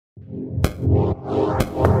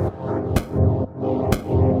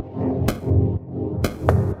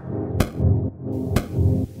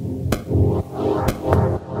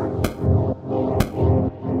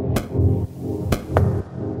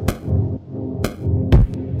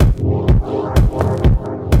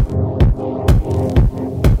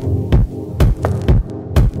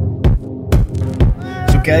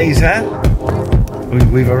guys, huh?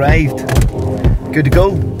 We've arrived. Good to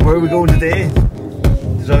go. Where are we going today?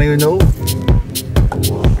 Does anyone know?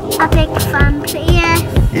 A big fun place.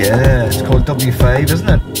 Yeah, it's called W5, isn't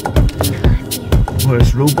it? Where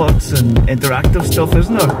it's robots and interactive stuff,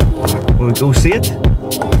 isn't there? Yeah. Will we go see it?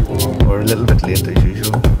 We're a little bit late as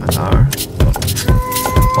usual, an hour.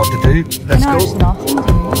 What to do? Let's go. Nothing,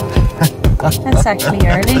 do you? That's actually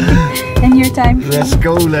early in your time. Let's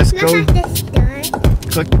go, let's go. Look at this door.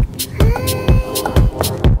 Click.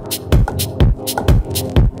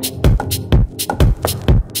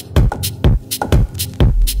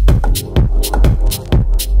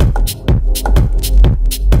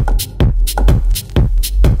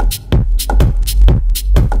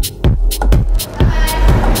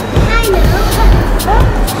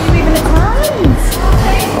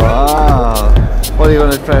 What are you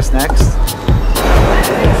going to press next?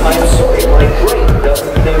 I'm sorry, my brain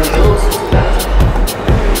doesn't know the answer to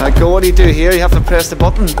that. Go, what do you do here? You have to press the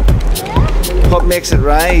button. What makes it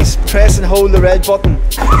rise? Press and hold the red button.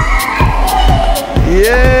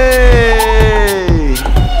 Yay!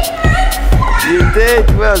 You did,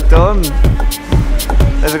 well done.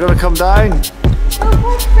 Is it going to come down?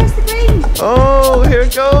 Oh, press the green. Oh, here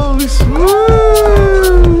it goes.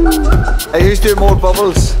 Woo! Hey, who's doing more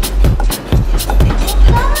bubbles?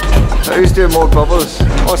 Who's doing more bubbles?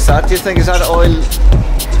 What's that? Do you think is that oil?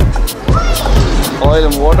 Oil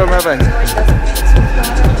and water, maybe?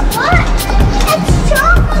 What? It's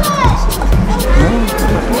chocolate!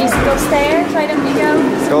 Musical stairs, right on you go.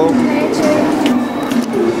 Go. Play a tune.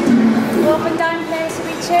 Go up and down, play a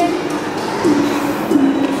sweet tune.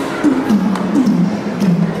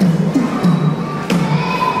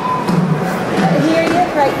 I hear you.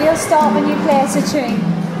 Right, we'll stop when you play us a tune.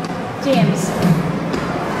 James.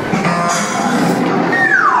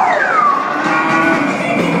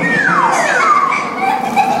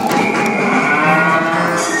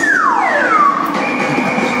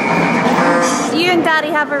 You and Daddy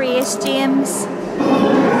have a race, James.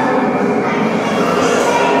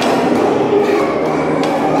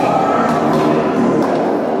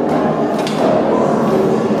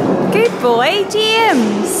 Good boy,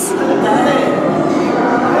 James.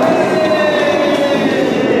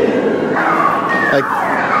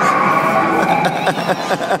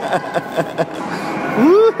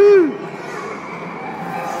 Woohoo!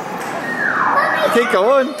 Keep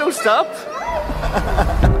going, don't stop.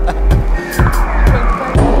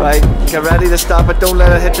 Right, get ready to stop it, don't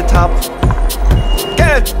let it hit the top.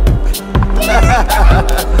 Get it!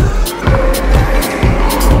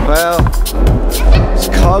 Well, it's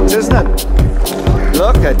cogs, isn't it?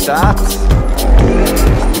 Look at that.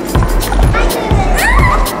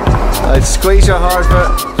 Right, squeeze your hard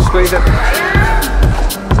bit, squeeze it.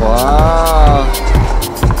 Wow.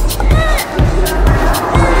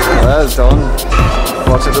 Well done.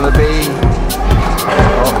 What's it going to be?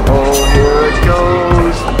 Oh, here it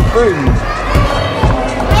goes. Boom.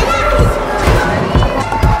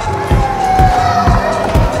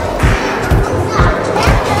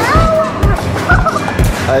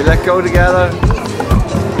 Alright, let go together.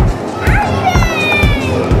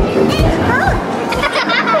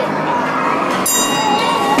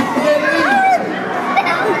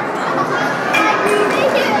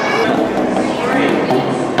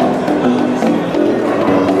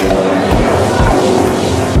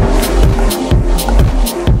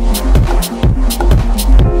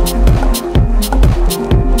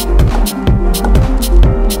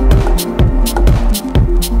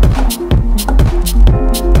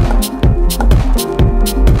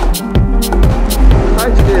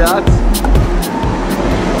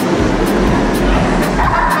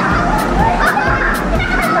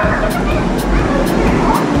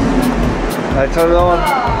 Right, turn it on.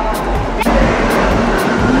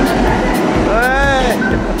 Hey!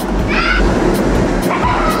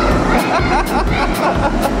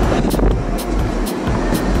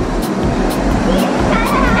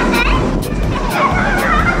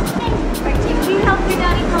 You help your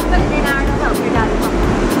daddy pump it, and then Aaron will help your daddy pump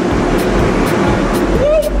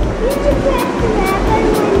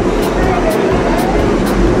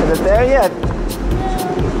Is it there yet?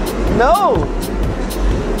 No!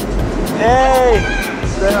 Hey!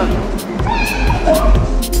 There.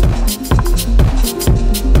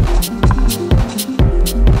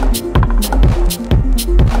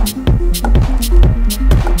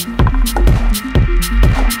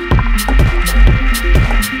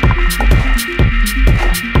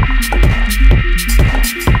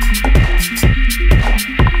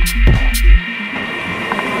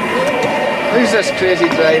 Who's this crazy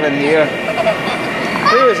driving here?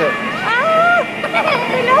 Who is it? Ah!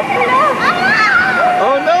 Pull up, pull up!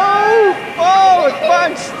 Oh Oh, it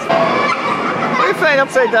bounced! What are you flying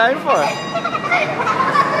upside down for?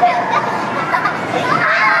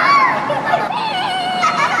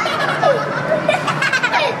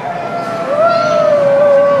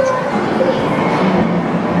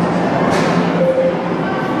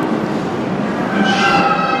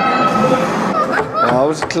 Oh, it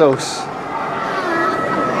was close.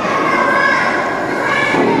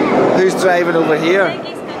 Who's driving over here?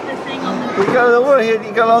 You got over here,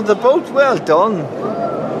 you got on the boat, well done.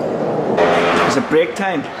 It's a break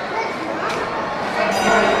time.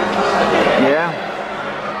 Yeah.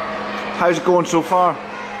 How's it going so far?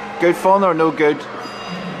 Good fun or no good? Is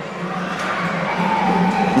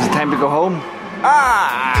it time to go home?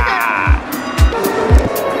 Ah!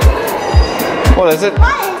 What is it?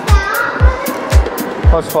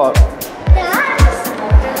 What's what?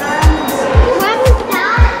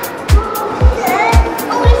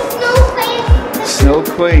 Snow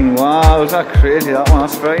Queen, wow, is that crazy, that one?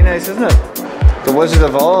 That's very nice, isn't it? The Wizard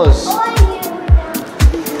of Oz.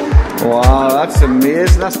 Wow, that's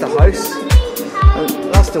amazing, that's the house.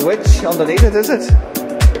 That's the witch underneath it, is it?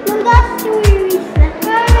 No, that's the wee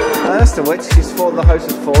slipper. That's the witch, she's fallen, the house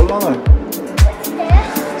is falling on her. What's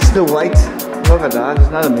this? Snow White, look at that,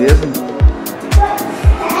 isn't that amazing?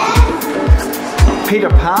 Peter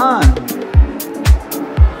Pan.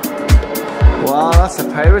 Wow, that's a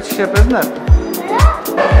pirate ship, isn't it?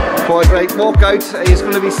 Boy, right, walk out, he's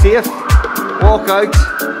going to be safe. Walk out,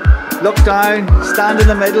 look down, stand in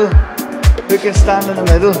the middle. Who can stand in the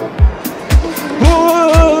middle?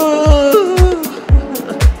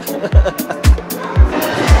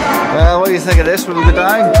 Well, what do you think of this? Will we go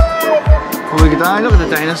down? Will we go down? Look at the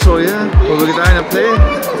dinosaur, yeah? Will we go down and play?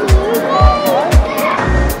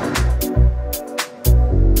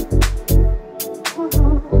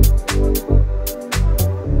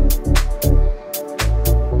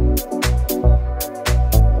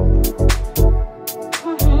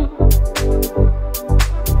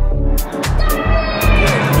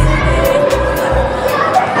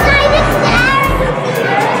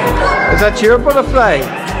 Is that your butterfly?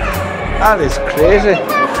 That is crazy.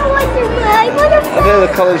 Are they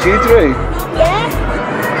the colours you drew? Yeah.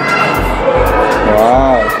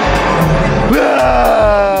 Wow.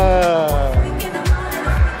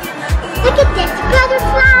 Look at this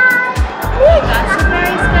butterfly. That's a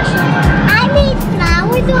very special one. I made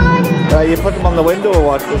flowers on it. You put them on the window or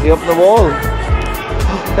what? Was he up the wall?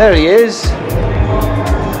 There he is.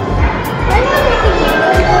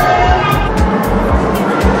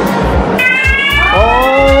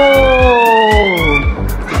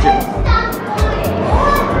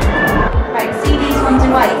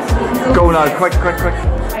 Go now, quick, quick, quick.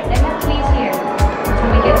 Right, let me have these here.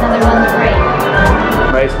 Can we get another one to break?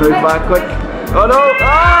 Right, let's move back, quick. Oh no!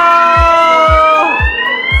 Oh!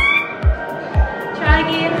 Try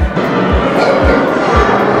again.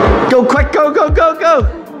 Go quick, go, go, go, go!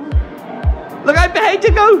 Look out behind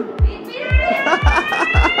you, go!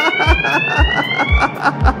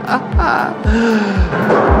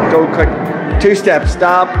 Go quick. 2 steps,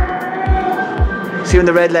 stop. See when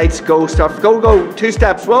the red lights go, stop. Go, go, 2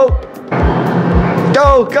 steps, whoa!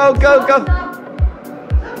 Go, go, go, go!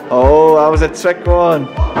 Oh, that was a trick one.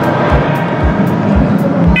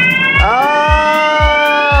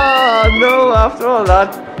 Ah, no, after all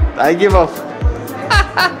that, I give up.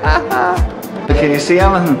 Can you see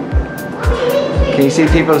anything? Can you see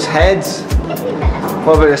people's heads?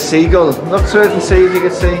 What about a seagull? Look through it and see if you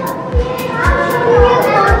can see.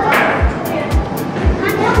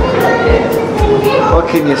 What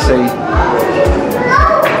can you see?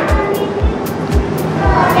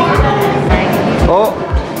 Oh,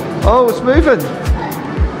 oh, it's moving.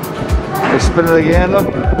 They spin it again, look.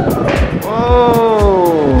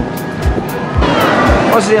 Whoa.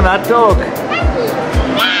 What's the name of that dog?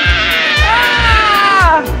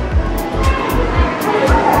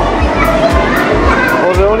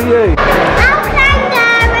 Was it only you? I'll climb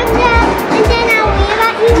there and then I'll wave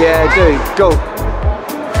at you. Yeah, do. Go.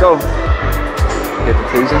 Go. Get the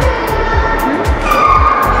teasing.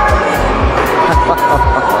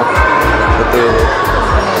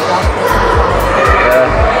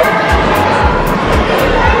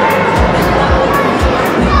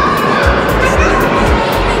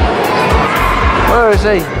 Where is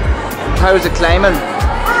he? How is it climbing? I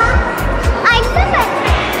love it.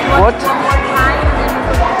 What?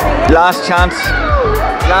 Last chance.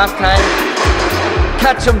 Last time.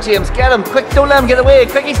 Catch him, James. Get him. Quick, don't let him get away.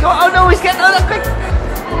 Quick, he's going. Oh no, he's getting out of quick.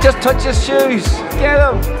 Just touch his shoes. Get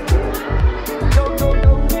him. Go, go,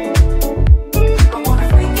 go.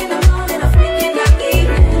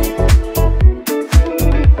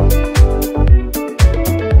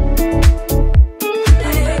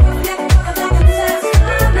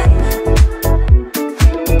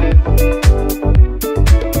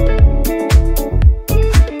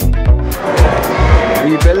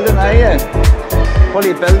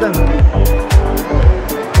 you building?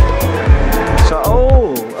 So,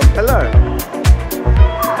 oh, a pillar.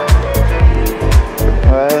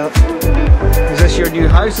 Well, is this your new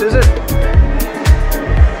house, is it?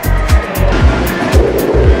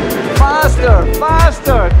 Faster,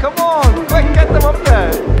 faster, come on, quick, get them up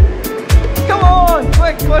there. Come on,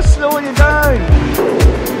 quick, what's slowing you down?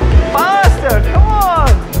 Faster, come on.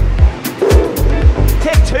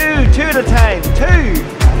 Take two at a time, two.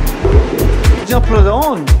 Did you not put it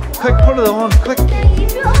on? Quick, put it on, quick. You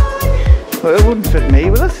put it on. Well, it wouldn't fit me,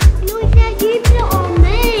 will it? No, he said you put it on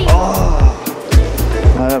me. Oh.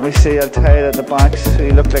 Now let me see, I'll tie it at the back so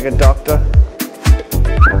you look like a doctor.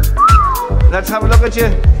 Let's have a look at you.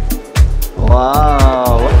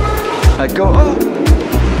 Wow. I go, oh.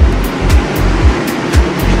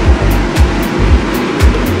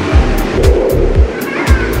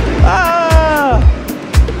 Ah!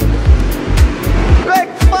 Quick,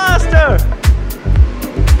 faster!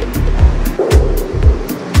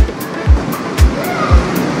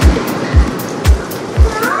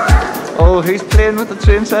 Oh, who's playing with the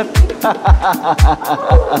train set?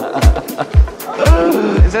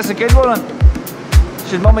 Is this a good one?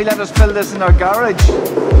 Should Mummy let us fill this in our garage?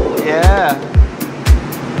 Yeah.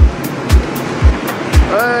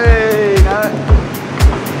 Hey, now.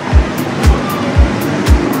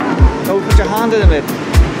 Oh, put your hand in it.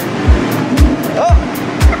 Oh!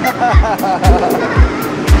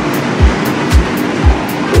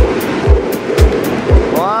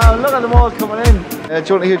 Wow, look at them all coming in.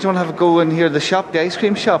 Do you want to have a go in here, the shop, the ice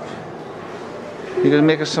cream shop? You're going to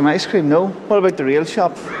make us some ice cream, no? What about the real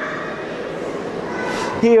shop?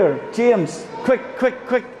 Here, James, quick, quick,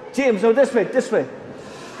 quick. James, no, this way, this way.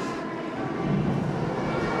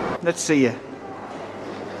 Let's see you.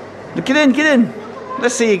 Get in, get in.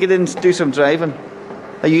 Let's see you get in and do some driving.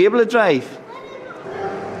 Are you able to drive?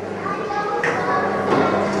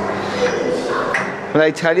 Will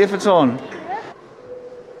I tell you if it's on?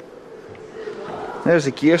 There's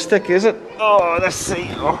a gear stick, is it? Oh, let's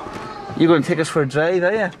see. Oh. You're going to take us for a drive,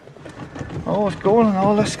 are you? Oh, it's going.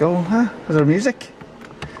 Oh, let's go. Huh? Is there music?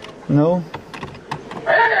 No.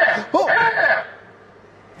 Oh!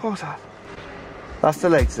 What was that? That's the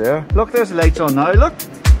lights there. Look, there's the lights on now, look.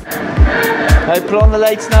 I put on the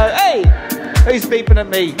lights now. Hey! Who's beeping at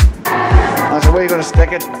me? That's the way you're going to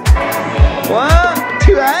stick it. What?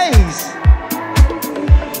 2 eyes!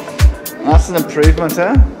 That's an improvement,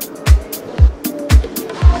 huh?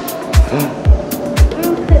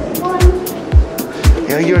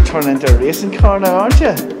 Yeah, you're turning into a racing car now, aren't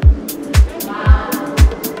you?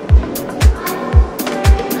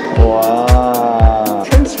 Wow.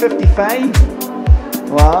 Prince 55.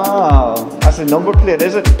 Wow. That's a number plate,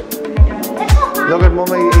 is it? Look at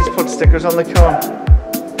Mummy, he's put stickers on the car.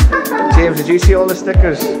 James, did you see all the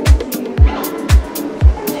stickers? 2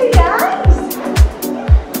 guys.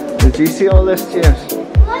 Did you see all this, James?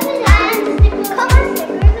 What is that?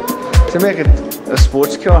 To make it a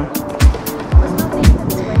sports car.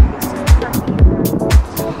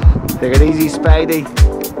 Take it easy, Spidey.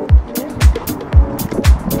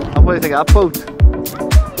 What do you think of that boat?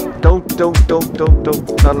 Don't.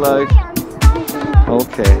 Not allowed.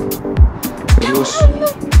 Okay.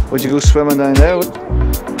 Would you go swimming down there?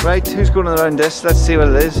 Right, who's going around this? Let's see what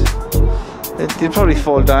it is. You'd probably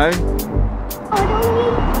fall down.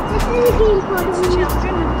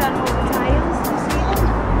 Children have done all the tiles this season.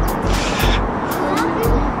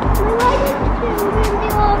 Why did children do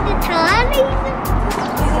all the trolleys?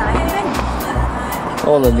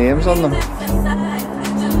 All the names on them.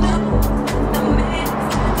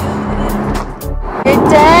 Good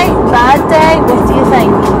day, bad day, what do you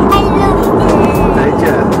think? I love it. Did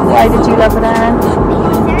you? Why did you love it, Anne?